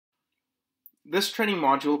This training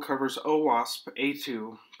module covers OWASP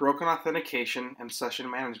A2, Broken Authentication, and Session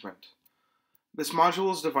Management. This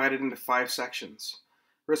module is divided into 5 sections: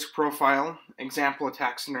 Risk Profile, Example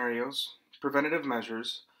Attack Scenarios, Preventative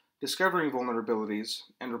Measures, Discovering Vulnerabilities,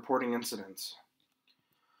 and Reporting Incidents.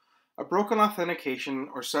 A broken authentication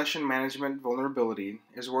or session management vulnerability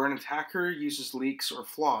is where an attacker uses leaks or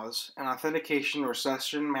flaws in authentication or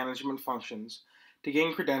session management functions to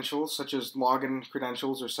gain credentials such as login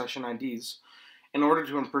credentials or session IDs in order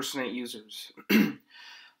to impersonate users.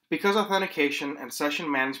 Because authentication and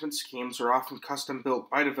session management schemes are often custom built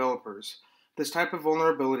by developers, this type of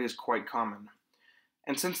vulnerability is quite common.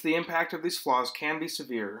 And since the impact of these flaws can be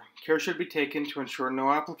severe, care should be taken to ensure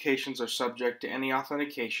no applications are subject to any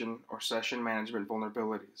authentication or session management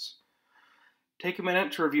vulnerabilities. Take a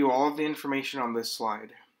minute to review all of the information on this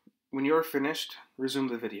slide. When you are finished, resume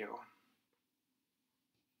the video.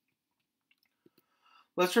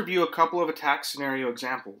 Let's review a couple of attack scenario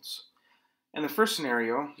examples. In the first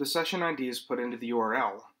scenario, the session ID is put into the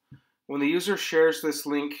URL. When the user shares this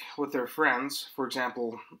link with their friends, for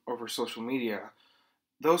example, over social media,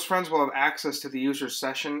 those friends will have access to the user's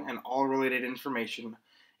session and all related information,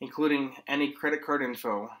 including any credit card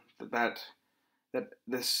info that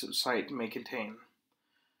this site may contain.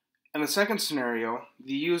 In the second scenario,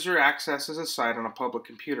 the user accesses a site on a public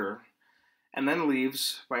computer and then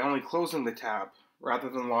leaves by only closing the tab rather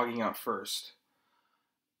than logging out first.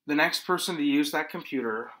 The next person to use that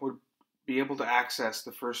computer would be able to access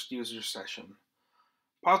the first user's session.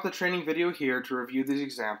 Pause the training video here to review these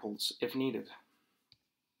examples if needed.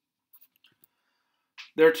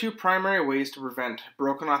 There are 2 primary ways to prevent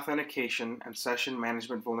broken authentication and session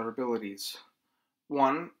management vulnerabilities.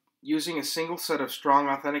 1. Using a single set of strong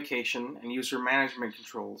authentication and user management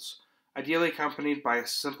controls, ideally accompanied by a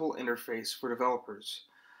simple interface for developers.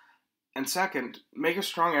 And second, make a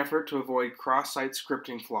strong effort to avoid cross-site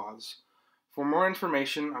scripting flaws. For more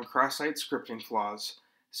information on cross-site scripting flaws,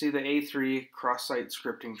 see the A3 cross-site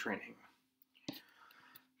scripting training.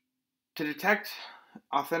 To detect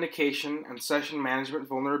authentication and session management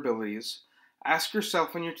vulnerabilities, ask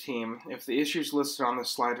yourself and your team if the issues listed on this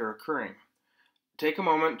slide are occurring. Take a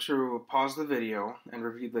moment to pause the video and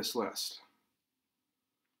review this list.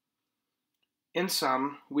 In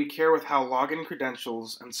sum, we care with how login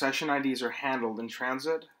credentials and session IDs are handled in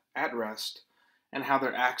transit, at rest, and how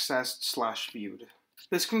they're accessed/viewed.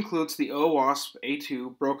 This concludes the OWASP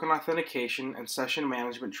A2 Broken Authentication and Session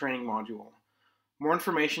Management Training module. More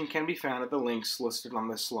information can be found at the links listed on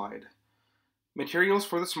this slide. Materials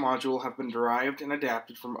for this module have been derived and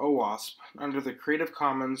adapted from OWASP under the Creative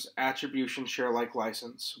Commons Attribution Share Alike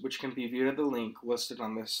license, which can be viewed at the link listed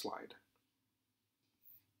on this slide.